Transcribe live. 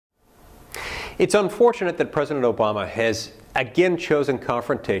It's unfortunate that President Obama has again chosen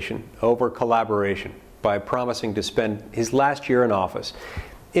confrontation over collaboration by promising to spend his last year in office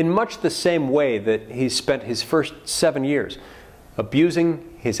in much the same way that he spent his first 7 years, abusing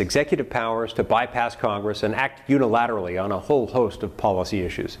his executive powers to bypass Congress and act unilaterally on a whole host of policy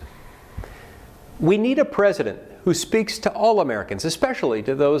issues. We need a president who speaks to all Americans, especially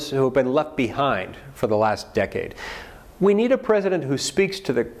to those who have been left behind for the last decade. We need a president who speaks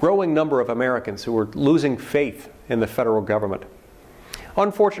to the growing number of Americans who are losing faith in the federal government.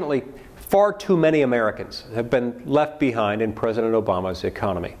 Unfortunately, far too many Americans have been left behind in President Obama's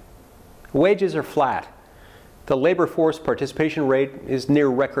economy. Wages are flat. The labor force participation rate is near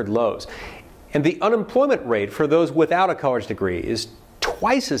record lows. And the unemployment rate for those without a college degree is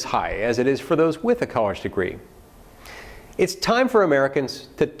twice as high as it is for those with a college degree. It's time for Americans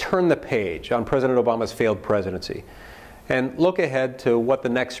to turn the page on President Obama's failed presidency and look ahead to what the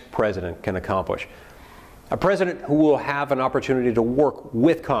next president can accomplish. A president who will have an opportunity to work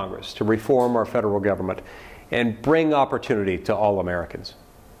with Congress to reform our federal government and bring opportunity to all Americans.